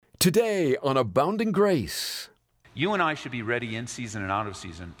Today on Abounding Grace. You and I should be ready in season and out of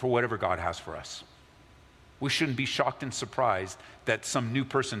season for whatever God has for us. We shouldn't be shocked and surprised that some new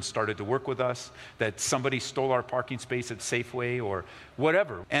person started to work with us, that somebody stole our parking space at Safeway or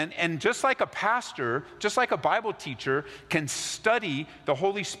whatever. And just like a pastor, just like a Bible teacher can study the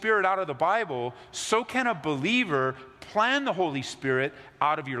Holy Spirit out of the Bible, so can a believer plan the Holy Spirit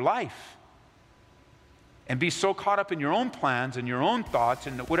out of your life. And be so caught up in your own plans and your own thoughts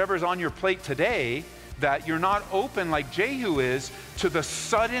and whatever's on your plate today that you're not open like Jehu is to the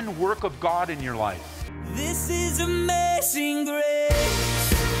sudden work of God in your life. This is amazing grace.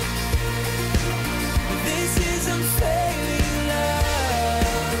 This is unfailing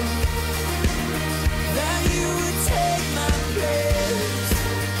love. That you would take my place.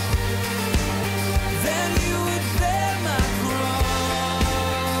 Then you would bear my cross.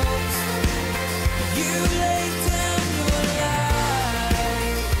 You laid down your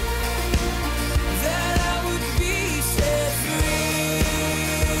life. That I would be set free.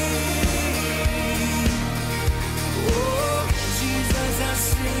 Oh, Jesus, I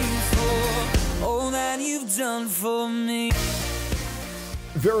sing for all that you've done for me.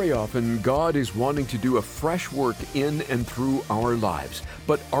 Very often, God is wanting to do a fresh work in and through our lives.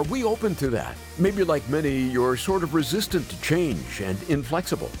 But are we open to that? Maybe like many, you're sort of resistant to change and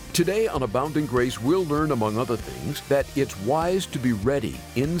inflexible. Today on Abounding Grace, we'll learn, among other things, that it's wise to be ready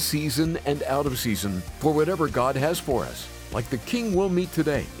in season and out of season for whatever God has for us. Like the King we'll meet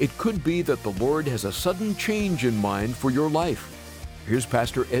today, it could be that the Lord has a sudden change in mind for your life. Here's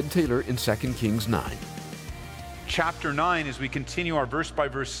Pastor Ed Taylor in 2 Kings 9. Chapter 9, as we continue our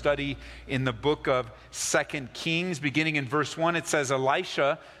verse-by-verse study in the book of 2 Kings, beginning in verse 1, it says,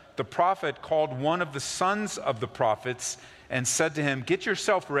 Elisha, the prophet, called one of the sons of the prophets and said to him, "Get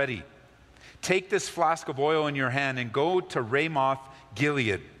yourself ready. Take this flask of oil in your hand and go to Ramoth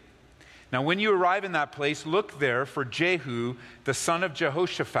Gilead. Now when you arrive in that place, look there for Jehu, the son of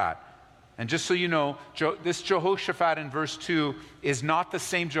Jehoshaphat." And just so you know, this Jehoshaphat in verse 2 is not the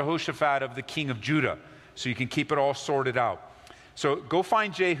same Jehoshaphat of the king of Judah. So you can keep it all sorted out. So go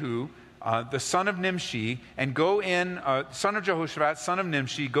find Jehu, the son of Nimshi, and go in, son of Jehoshaphat, son of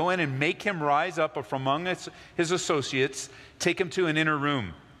Nimshi, go in and make him rise up from among his associates, take him to an inner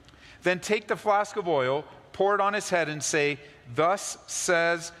room. Then take the flask of oil, pour it on his head and say, "Thus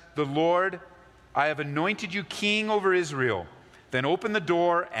says the Lord, I have anointed you king over Israel." Then open the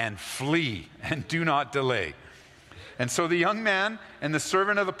door and flee, and do not delay. And so the young man and the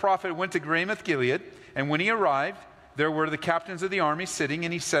servant of the prophet went to Ramoth Gilead. And when he arrived, there were the captains of the army sitting,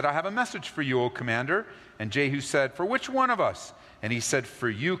 and he said, "I have a message for you, O commander." And Jehu said, "For which one of us?" And he said, "For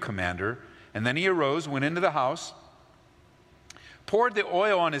you, commander." And then he arose, went into the house, poured the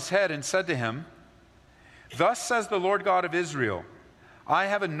oil on his head, and said to him, "Thus says the Lord God of Israel, I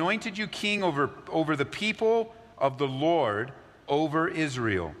have anointed you king over the people of the Lord, over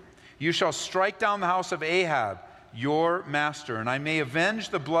Israel. You shall strike down the house of Ahab, your master, and I may avenge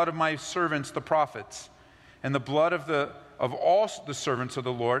the blood of my servants, the prophets, and the blood of all the servants of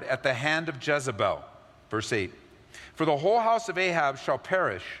the Lord at the hand of Jezebel. Verse 8. For the whole house of Ahab shall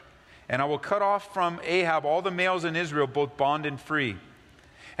perish, and I will cut off from Ahab all the males in Israel, both bond and free.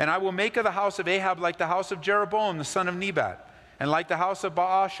 And I will make of the house of Ahab like the house of Jeroboam, the son of Nebat, and like the house of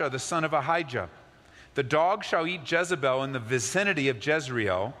Baasha, the son of Ahijah. The dog shall eat Jezebel in the vicinity of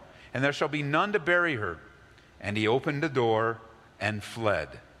Jezreel, and there shall be none to bury her. And he opened the door and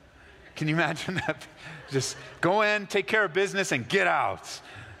fled. Can you imagine that? Just go in, take care of business, and get out.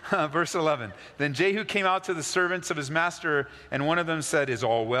 Verse 11. Then Jehu came out to the servants of his master, and one of them said, "Is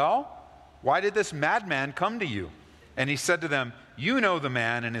all well? Why did this madman come to you?" And he said to them, "You know the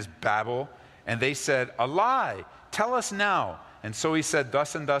man and his babble." And they said, "A lie. Tell us now." And so he said,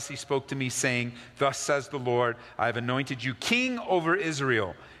 "Thus and thus he spoke to me, saying, Thus says the Lord, I have anointed you king over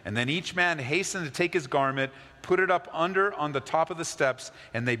Israel." And then each man hastened to take his garment, put it up on the top of the steps,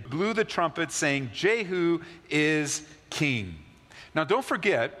 and they blew the trumpet, saying, "Jehu is king." Now don't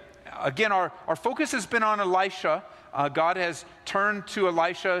forget, again, our focus has been on Elisha. God has turned to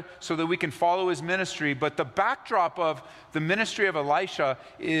Elisha so that we can follow his ministry. But the backdrop of the ministry of Elisha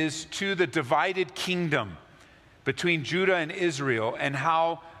is to the divided kingdom between Judah and Israel, and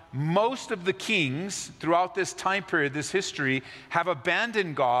how most of the kings throughout this time period, this history, have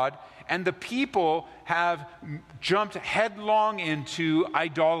abandoned God, and the people have jumped headlong into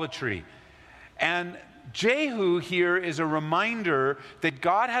idolatry. And Jehu here is a reminder that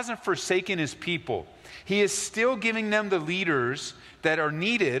God hasn't forsaken his people. He is still giving them the leaders that are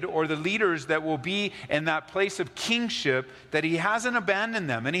needed, or the leaders that will be in that place of kingship, that he hasn't abandoned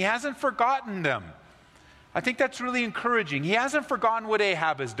them and he hasn't forgotten them. I think that's really encouraging. He hasn't forgotten what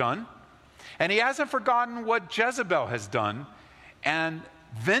Ahab has done, and he hasn't forgotten what Jezebel has done, and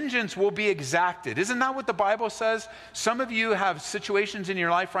vengeance will be exacted. Isn't that what the Bible says? Some of you have situations in your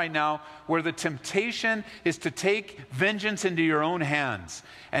life right now where the temptation is to take vengeance into your own hands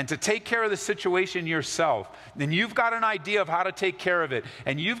and to take care of the situation yourself. And you've got an idea of how to take care of it.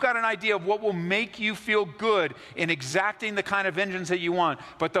 And you've got an idea of what will make you feel good in exacting the kind of vengeance that you want.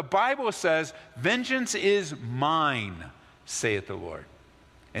 But the Bible says, vengeance is mine, saith the Lord.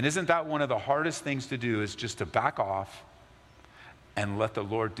 And isn't that one of the hardest things to do, is just to back off and let the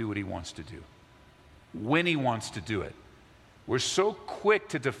Lord do what he wants to do, when he wants to do it. We're so quick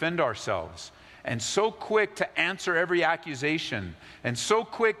to defend ourselves, and so quick to answer every accusation, and so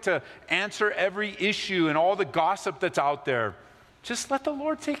quick to answer every issue and all the gossip that's out there. Just let the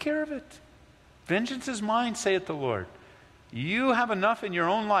Lord take care of it. Vengeance is mine, saith the Lord. You have enough in your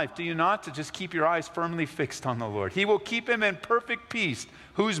own life, do you not, to just keep your eyes firmly fixed on the Lord. He will keep him in perfect peace,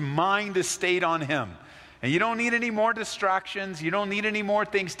 whose mind is stayed on him. And you don't need any more distractions. You don't need any more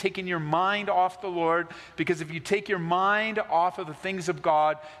things taking your mind off the Lord, because if you take your mind off of the things of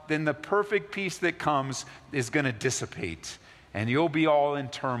God, then the perfect peace that comes is going to dissipate, and you'll be all in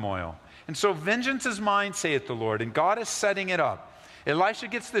turmoil. And so vengeance is mine, saith the Lord, and God is setting it up. Elisha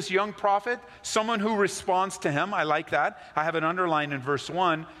gets this young prophet, someone who responds to him. I like that. I have it underlined in verse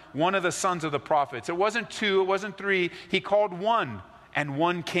 1, one of the sons of the prophets. It wasn't 2, it wasn't 3. He called one, and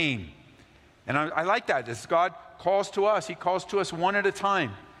one came. And I like that. As God calls to us, he calls to us one at a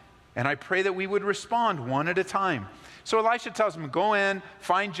time. And I pray that we would respond one at a time. So Elisha tells him, go in,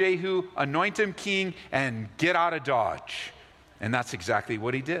 find Jehu, anoint him king, and get out of Dodge. And that's exactly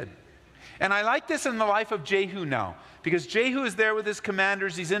what he did. And I like this in the life of Jehu now, because Jehu is there with his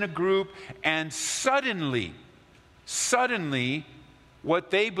commanders. He's in a group, and suddenly,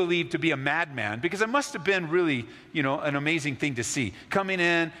 what they believe to be a madman, because it must have been really, an amazing thing to see. Coming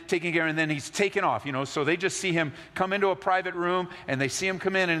in, taking care, and then he's taken off, So they just see him come into a private room, and they see him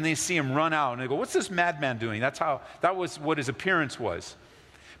come in, and they see him run out. And they go, what's this madman doing? That was what his appearance was.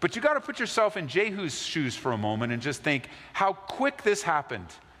 But you got to put yourself in Jehu's shoes for a moment and just think how quick this happened.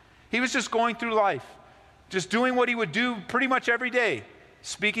 He was just going through life, just doing what he would do pretty much every day.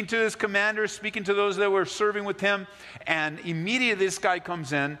 Speaking to his commanders, speaking to those that were serving with him, and immediately this guy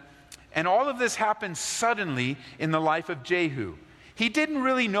comes in, and all of this happens suddenly in the life of Jehu. He didn't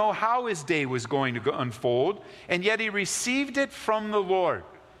really know how his day was going to unfold, and yet he received it from the Lord.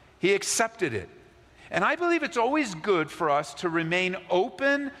 He accepted it. And I believe it's always good for us to remain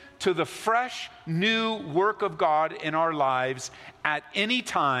open to the fresh, new work of God in our lives at any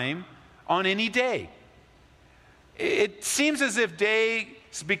time, on any day. It seems as if days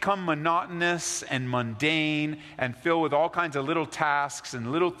become monotonous and mundane and filled with all kinds of little tasks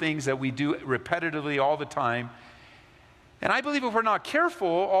and little things that we do repetitively all the time. And I believe if we're not careful,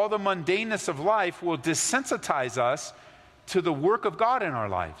 all the mundaneness of life will desensitize us to the work of God in our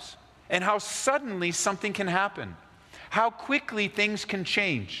lives, and how suddenly something can happen, how quickly things can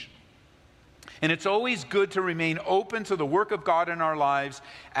change. And it's always good to remain open to the work of God in our lives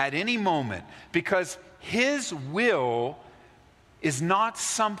at any moment, because his will is not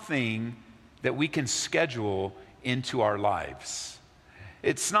something that we can schedule into our lives.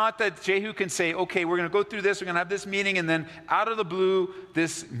 It's not that Jehu can say, okay, we're going to go through this, we're going to have this meeting, and then out of the blue,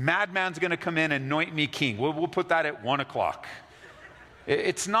 this madman's going to come in and anoint me king. We'll put that at 1 o'clock.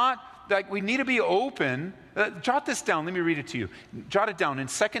 It's not like we need to be open. Jot this down. Let me read it to you. Jot it down. In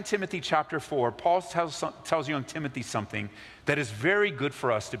 2 Timothy chapter 4, Paul tells young Timothy something that is very good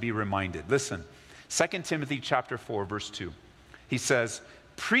for us to be reminded. Listen. 2 Timothy chapter 4, verse 2. He says,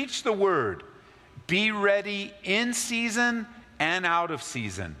 preach the word, be ready in season and out of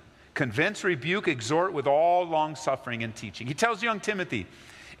season. Convince, rebuke, exhort with all long suffering and teaching. He tells young Timothy,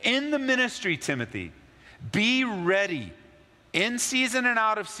 in the ministry, Timothy, be ready in season and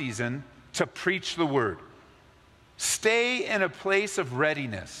out of season to preach the word. Stay in a place of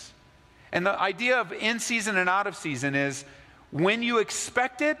readiness. And the idea of in season and out of season is when you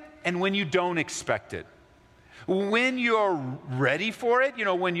expect it and when you don't expect it. When you're ready for it,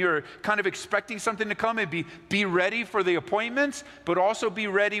 when you're kind of expecting something to come, and be ready for the appointments, but also be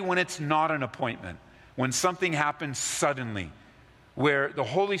ready when it's not an appointment, when something happens suddenly, where the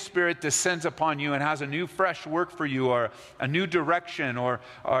Holy Spirit descends upon you and has a new fresh work for you, or a new direction, or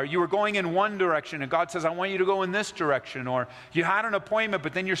you were going in one direction and God says, I want you to go in this direction, or you had an appointment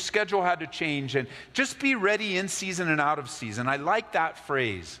but then your schedule had to change. And just be ready in season and out of season. I like that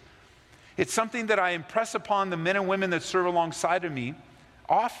phrase. It's something that I impress upon the men and women that serve alongside of me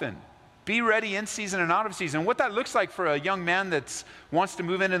often. be ready in season and out of season. What that looks like for a young man that wants to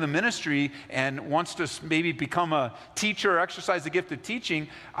move into the ministry and wants to maybe become a teacher or exercise the gift of teaching,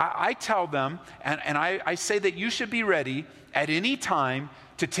 I tell them, and I say that you should be ready at any time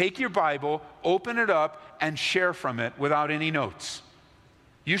to take your Bible, open it up, and share from it without any notes.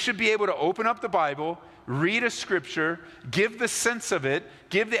 You should be able to open up the Bible, read a scripture, give the sense of it,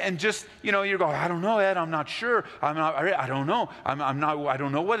 and just, you go, I don't know, Ed, I'm not sure. I don't know. I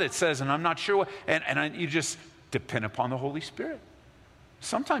don't know what it says, and I'm not sure what, you just depend upon the Holy Spirit.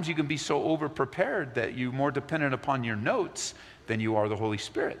 Sometimes you can be so over-prepared that you're more dependent upon your notes than you are the Holy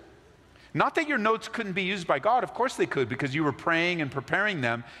Spirit. Not that your notes couldn't be used by God. Of course they could, because you were praying and preparing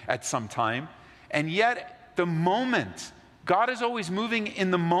them at some time. And yet, the moment, God is always moving in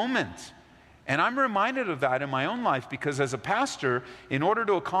the moment. And I'm reminded of that in my own life, because as a pastor, in order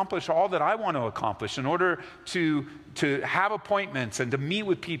to accomplish all that I want to accomplish, in order to have appointments and to meet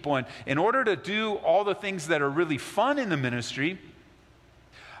with people, and in order to do all the things that are really fun in the ministry,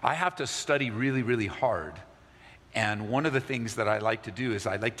 I have to study really, really hard. And one of the things that I like to do is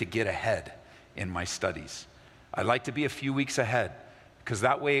I like to get ahead in my studies. I like to be a few weeks ahead, because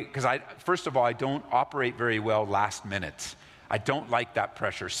first of all, I don't operate very well last minute. I don't like that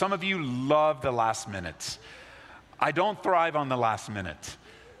pressure. Some of you love the last minute. I don't thrive on the last minute.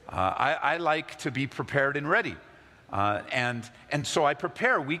 I like to be prepared and ready. And so I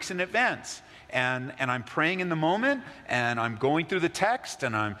prepare weeks in advance. And I'm praying in the moment, and I'm going through the text,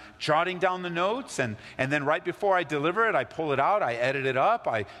 and I'm jotting down the notes, and then right before I deliver it, I pull it out, I edit it up,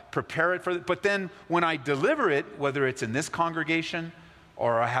 I prepare it but then when I deliver it, whether it's in this congregation,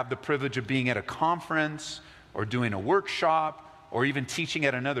 or I have the privilege of being at a conference, or doing a workshop, or even teaching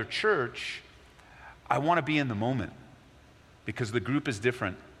at another church, I want to be in the moment, because the group is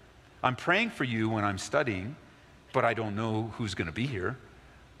different. I'm praying for you when I'm studying, but I don't know who's going to be here.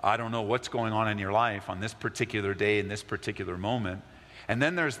 I don't know what's going on in your life on this particular day, in this particular moment. And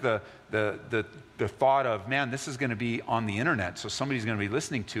then there's the thought of, man, this is going to be on the internet, so somebody's going to be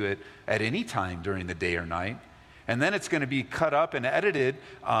listening to it at any time during the day or night. And then it's going to be cut up and edited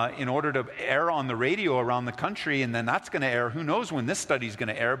in order to air on the radio around the country, and then that's going to air. Who knows when this study is going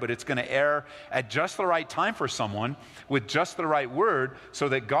to air, but it's going to air at just the right time for someone with just the right word, so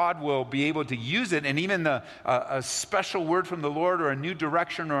that God will be able to use it. And even a special word from the Lord, or a new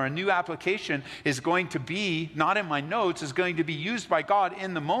direction, or a new application is going to be, not in my notes, is going to be used by God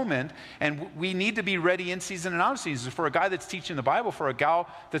in the moment. And we need to be ready in season and out of season. For a guy that's teaching the Bible, for a gal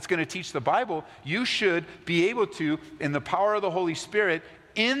that's going to teach the Bible, you should be able to, in the power of the Holy Spirit,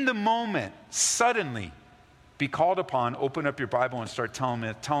 in the moment, suddenly be called upon, open up your Bible and start telling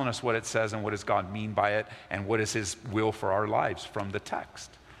us what it says, and what does God mean by it, and what is His will for our lives from the text.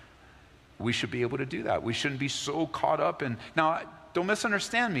 We should be able to do that. We shouldn't be so caught up in... Now, don't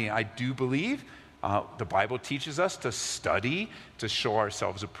misunderstand me. I do believe the Bible teaches us to study, to show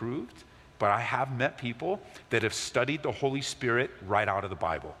ourselves approved, but I have met people that have studied the Holy Spirit right out of the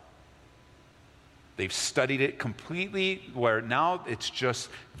Bible. They've studied it completely, where now it's just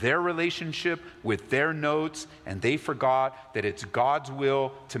their relationship with their notes, and they forgot that it's God's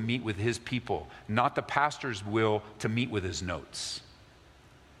will to meet with His people, not the pastor's will to meet with his notes.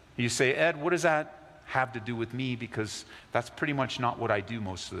 You say, Ed, what does that have to do with me? Because that's pretty much not what I do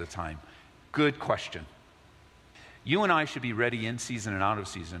most of the time. Good question. You and I should be ready in season and out of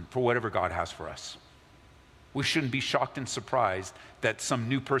season for whatever God has for us. We shouldn't be shocked and surprised that some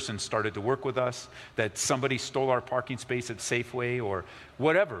new person started to work with us, that somebody stole our parking space at Safeway, or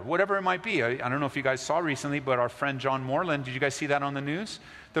whatever it might be. I don't know if you guys saw recently, but our friend John Moreland, did you guys see that on the news?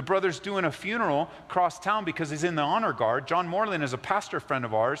 The brother's doing a funeral across town because he's in the honor guard. John Moreland is a pastor friend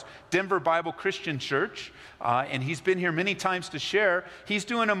of ours, Denver Bible Christian Church, and he's been here many times to share. He's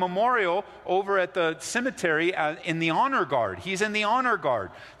doing a memorial over at the cemetery in the honor guard. He's in the honor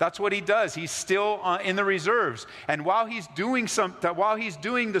guard. That's what he does. He's still in the reserves. And while he's doing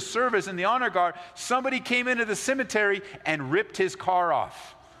the service in the honor guard, somebody came into the cemetery and ripped his car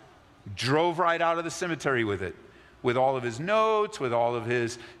off. Drove right out of the cemetery with it, with all of his notes, with all of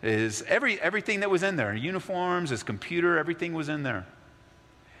his everything that was in there, uniforms, his computer, everything was in there.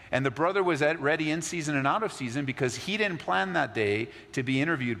 And the brother was ready in season and out of season, because he didn't plan that day to be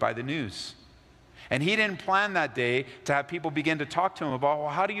interviewed by the news. And he didn't plan that day to have people begin to talk to him about, well,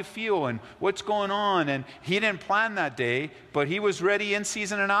 how do you feel and what's going on? And he didn't plan that day, but he was ready in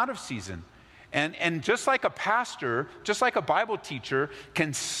season and out of season. And just like a pastor, just like a Bible teacher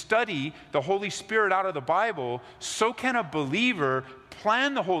can study the Holy Spirit out of the Bible, so can a believer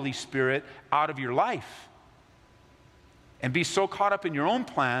plan the Holy Spirit out of your life. and be so caught up in your own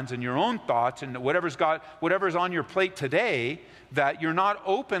plans and your own thoughts and whatever's on your plate today that you're not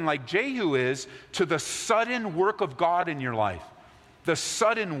open like Jehu is to the sudden work of God in your life. The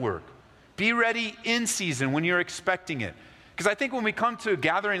sudden work. Be ready in season when you're expecting it. Because I think when we come to a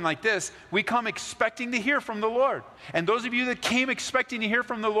gathering like this, we come expecting to hear from the Lord. And those of you that came expecting to hear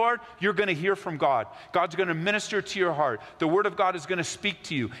from the Lord, you're going to hear from God. God's going to minister to your heart. The Word of God is going to speak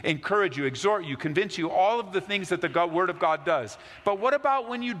to you, encourage you, exhort you, convince you, all of the things that the Word of God does. But what about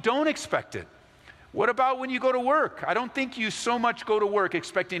when you don't expect it? What about when you go to work? I don't think you so much go to work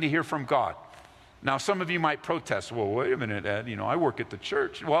expecting to hear from God. Now, some of you might protest, well, wait a minute, Ed, I work at the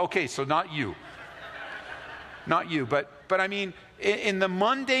church. Well, okay, so not you. Not you, but I mean, in the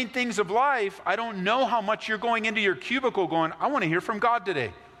mundane things of life, I don't know how much you're going into your cubicle going, I want to hear from God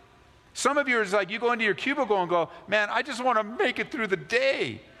today. Some of you are like, you go into your cubicle and go, man, I just want to make it through the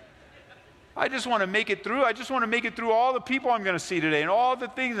day. I just want to make it through. I just want to make it through all the people I'm going to see today and all the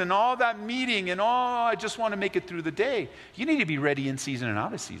things and all that meeting and all, I just want to make it through the day. You need to be ready in season and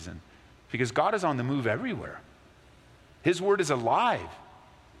out of season because God is on the move everywhere. His word is alive.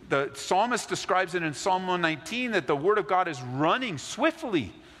 The psalmist describes it in Psalm 119 that the word of God is running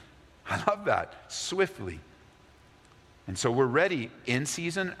swiftly. I love that, swiftly. And so we're ready in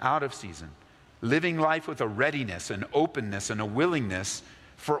season, out of season, living life with a readiness, an openness, and a willingness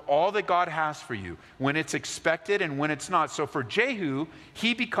for all that God has for you, when it's expected and when it's not. So for Jehu,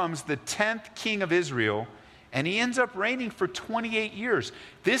 he becomes the 10th king of Israel, and he ends up reigning for 28 years.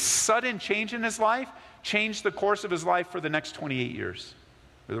 This sudden change in his life changed the course of his life for the next 28 years.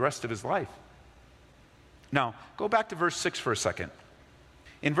 For the rest of his life. Now, go back to verse 6 for a second.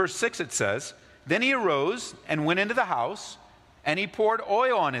 In verse 6 it says, then he arose and went into the house, and he poured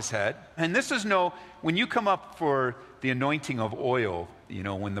oil on his head. And this is when you come up for the anointing of oil,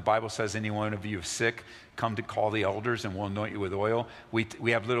 when the Bible says any one of you is sick, come to call the elders and we'll anoint you with oil.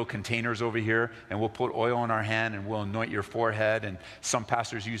 We have little containers over here, and we'll put oil in our hand and we'll anoint your forehead. And some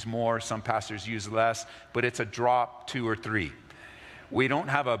pastors use more, some pastors use less, but it's a drop, 2 or 3. We don't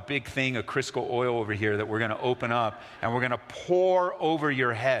have a big thing of Crisco oil over here that we're going to open up and we're going to pour over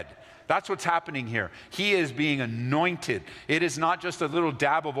your head. That's what's happening here. He is being anointed. It is not just a little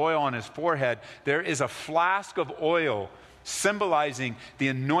dab of oil on his forehead. There is a flask of oil symbolizing the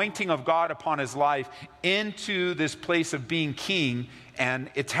anointing of God upon his life into this place of being king. And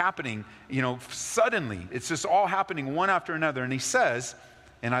it's happening, suddenly. It's just all happening one after another. And he says,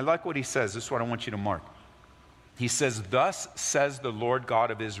 and I like what he says. This is what I want you to mark. He says, thus says the Lord God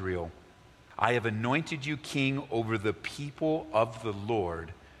of Israel, I have anointed you king over the people of the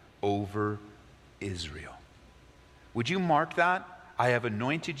Lord, over Israel. Would you mark that? I have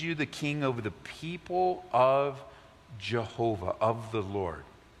anointed you the king over the people of Jehovah, of the Lord.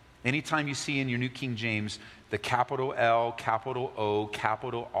 Anytime you see in your New King James the capital L, capital O,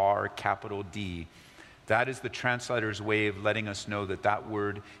 capital R, capital D, that is the translator's way of letting us know that that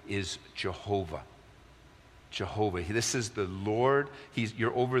word is Jehovah. Jehovah. This is the Lord.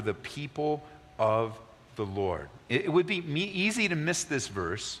 You're over the people of the Lord. It would be easy to miss this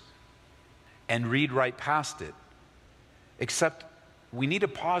verse and read right past it. Except we need to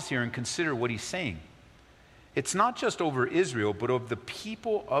pause here and consider what he's saying. It's not just over Israel, but of the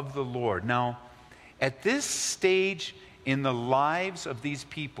people of the Lord. Now, at this stage in the lives of these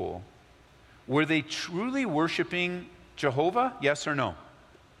people, were they truly worshiping Jehovah? Yes or no?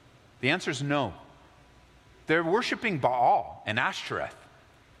 The answer is no. They're worshiping Baal and Ashtoreth.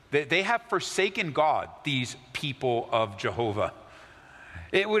 They have forsaken God, these people of Jehovah.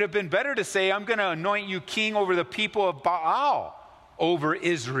 It would have been better to say, I'm going to anoint you king over the people of Baal, over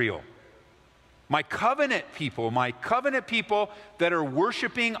Israel. My covenant people that are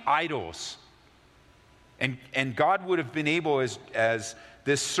worshiping idols. And God would have been able, as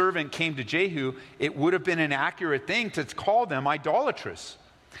this servant came to Jehu, it would have been an accurate thing to call them idolatrous.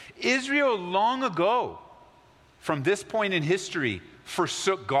 Israel long ago, from this point in history,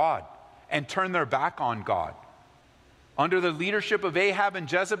 forsook God and turned their back on God. Under the leadership of Ahab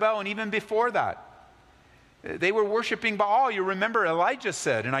and Jezebel, and even before that, they were worshiping Baal. You remember Elijah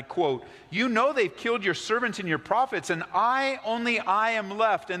said, and I quote, you know they've killed your servants and your prophets, and only I am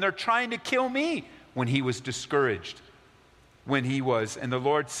left, and they're trying to kill me. When he was discouraged, and the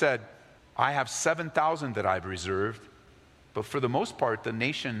Lord said, I have 7,000 that I've reserved, but for the most part, the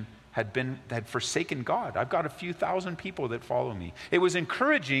nation had forsaken God. I've got a few thousand people that follow me. It was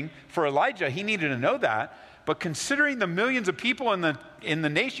encouraging for Elijah. He needed to know that. But considering the millions of people in the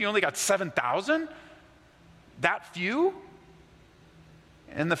nation, you only got 7,000? That few?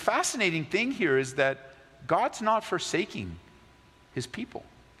 And the fascinating thing here is that God's not forsaking his people.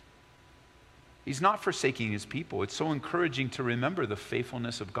 He's not forsaking his people. It's so encouraging to remember the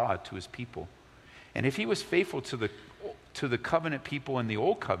faithfulness of God to his people. And if he was faithful to the covenant people in the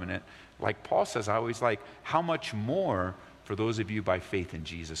old covenant, like Paul says, I always like, how much more for those of you by faith in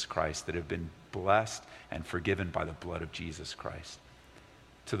Jesus Christ that have been blessed and forgiven by the blood of Jesus Christ.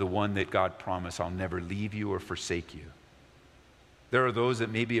 To the one that God promised, I'll never leave you or forsake you. There are those that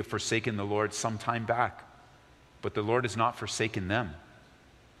maybe have forsaken the Lord some time back, but the Lord has not forsaken them.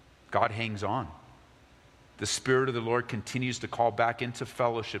 God hangs on. The Spirit of the Lord continues to call back into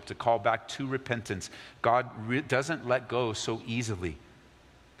fellowship, to call back to repentance. God doesn't let go so easily.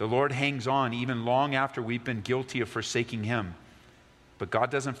 The Lord hangs on even long after we've been guilty of forsaking him. But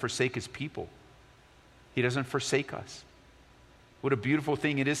God doesn't forsake his people. He doesn't forsake us. What a beautiful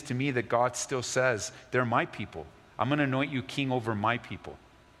thing it is to me that God still says, they're my people. I'm going to anoint you king over my people.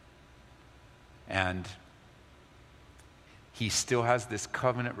 And he still has this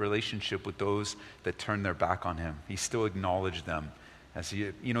covenant relationship with those that turn their back on him. He still acknowledged them. As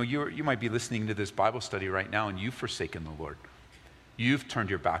you might be listening to this Bible study right now and you've forsaken the Lord. You've turned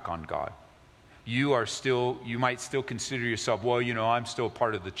your back on God. You might still consider yourself, well, I'm still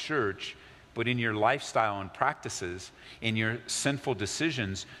part of the church, but in your lifestyle and practices, in your sinful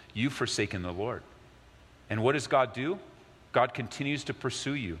decisions, you've forsaken the Lord. And what does God do? God continues to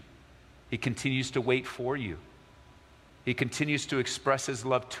pursue you. He continues to wait for you. He continues to express his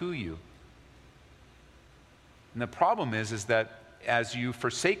love to you. And the problem is that as you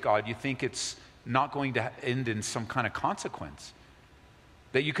forsake God, you think it's not going to end in some kind of consequence.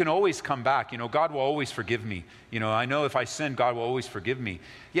 That you can always come back. God will always forgive me. I know if I sin, God will always forgive me.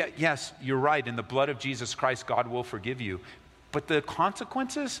 Yeah, yes, you're right. In the blood of Jesus Christ, God will forgive you. But the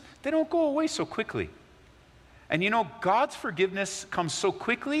consequences, they don't go away so quickly. And God's forgiveness comes so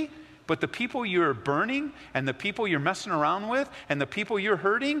quickly, but the people you're burning and the people you're messing around with and the people you're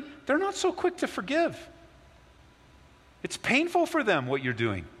hurting, they're not so quick to forgive. It's painful for them what you're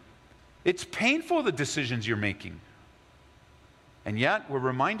doing. It's painful the decisions you're making. And yet we're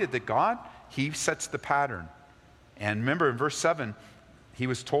reminded that God, he sets the pattern. And remember in verse 7, he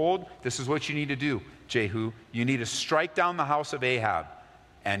was told, this is what you need to do, Jehu. You need to strike down the house of Ahab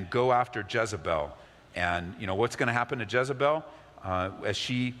and go after Jezebel. And what's going to happen to Jezebel?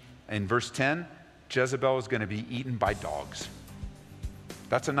 In verse 10, Jezebel is going to be eaten by dogs.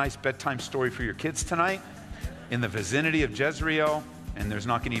 That's a nice bedtime story for your kids tonight. In the vicinity of Jezreel, and there's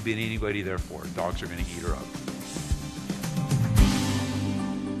not going to be anybody there for her. Dogs are going to eat her up.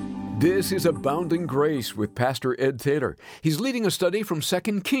 This is Abounding Grace with Pastor Ed Taylor. He's leading a study from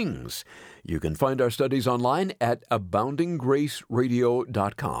 2 Kings. You can find our studies online at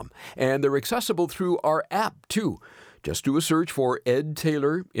aboundinggraceradio.com. And they're accessible through our app, too. Just do a search for Ed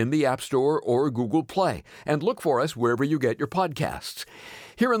Taylor in the App Store or Google Play, and look for us wherever you get your podcasts.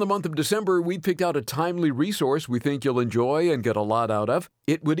 Here in the month of December, we picked out a timely resource we think you'll enjoy and get a lot out of.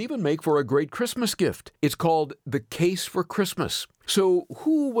 It would even make for a great Christmas gift. It's called The Case for Christmas. So,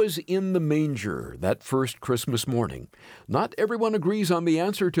 who was in the manger that first Christmas morning? Not everyone agrees on the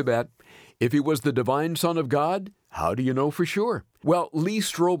answer to that. If he was the divine Son of God, how do you know for sure? Well, Lee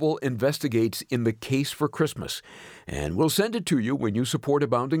Strobel investigates in The Case for Christmas, and we'll send it to you when you support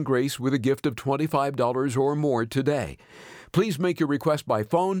Abounding Grace with a gift of $25 or more today. Please make your request by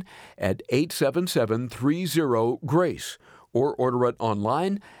phone at 877-30-GRACE or order it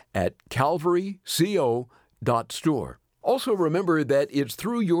online at calvaryco.store. Also remember that it's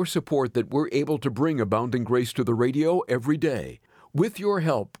through your support that we're able to bring Abounding Grace to the radio every day. With your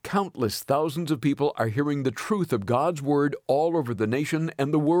help, countless thousands of people are hearing the truth of God's Word all over the nation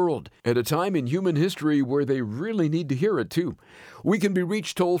and the world, at a time in human history where they really need to hear it too. We can be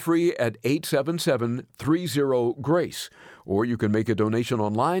reached toll-free at 877-30-GRACE, or you can make a donation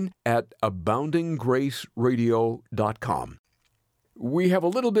online at aboundinggraceradio.com. We have a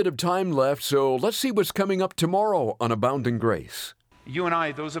little bit of time left, so let's see what's coming up tomorrow on Abounding Grace. You and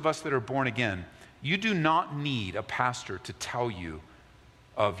I, those of us that are born again, you do not need a pastor to tell you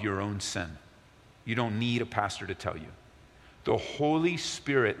of your own sin. You don't need a pastor to tell you. The Holy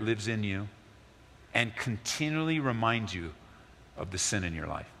Spirit lives in you and continually reminds you of the sin in your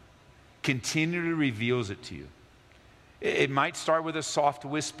life. Continually reveals it to you. It might start with a soft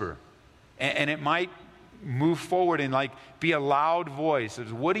whisper, and it might move forward and be a loud voice.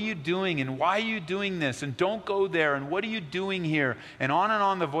 What are you doing? And why are you doing this? And don't go there. And what are you doing here? And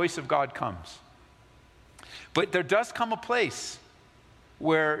on the voice of God comes. But there does come a place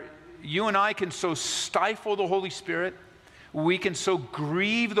where you and I can so stifle the Holy Spirit, we can so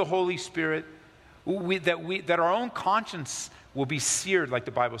grieve the Holy Spirit, that our own conscience will be seared, like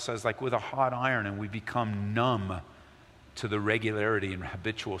the Bible says, like with a hot iron, and we become numb to the regularity and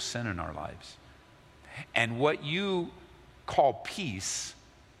habitual sin in our lives. And what you call peace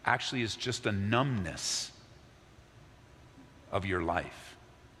actually is just a numbness of your life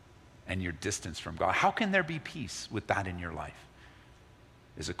and your distance from God. How can there be peace with that in your life?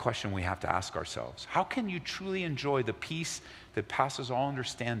 Is a question we have to ask ourselves. How can you truly enjoy the peace that passes all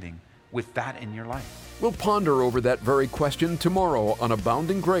understanding with that in your life? We'll ponder over that very question tomorrow on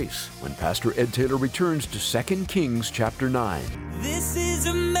Abounding Grace when Pastor Ed Taylor returns to 2 Kings chapter 9. This is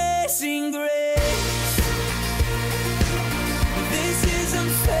amazing grace. This is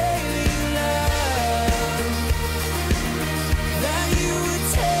unfailing love. That you would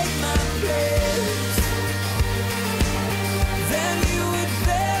take my place. That you would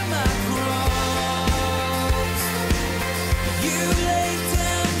bear my cross. You laid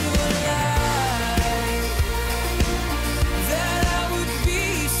down your life. That I would be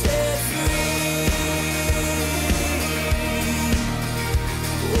set free.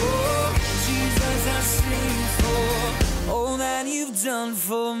 Oh, Jesus, I sing for all that you've done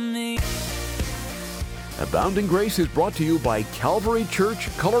for me. Abounding Grace is brought to you by Calvary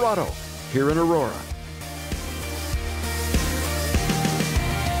Church, Colorado, here in Aurora.